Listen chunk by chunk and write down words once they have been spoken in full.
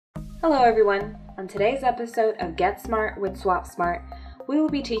Hello everyone! On today's episode of Get Smart with Swap Smart, we will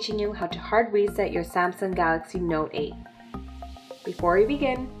be teaching you how to hard reset your Samsung Galaxy Note 8. Before we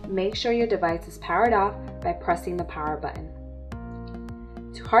begin, make sure your device is powered off by pressing the power button.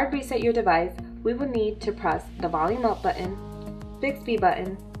 To hard reset your device, we will need to press the volume up button, Bixby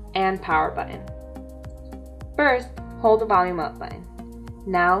button, and power button. First, hold the volume up button,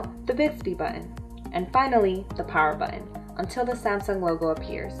 now the Bixby button, and finally the power button until the Samsung logo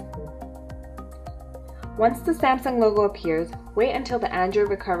appears. Once the Samsung logo appears, wait until the Android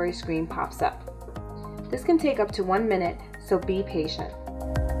recovery screen pops up. This can take up to 1 minute, so be patient.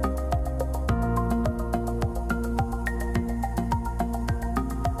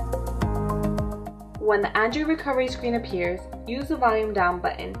 When the Android recovery screen appears, use the volume down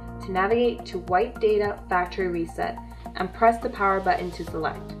button to navigate to Wipe Data Factory Reset and press the power button to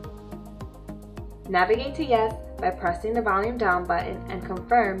select. Navigate to Yes by pressing the volume down button and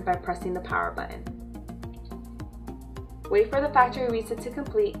Confirm by pressing the power button. Wait for the factory reset to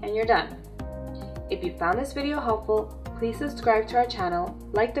complete and you're done. If you found this video helpful, please subscribe to our channel,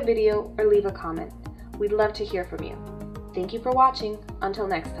 like the video, or leave a comment. We'd love to hear from you. Thank you for watching. Until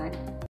next time.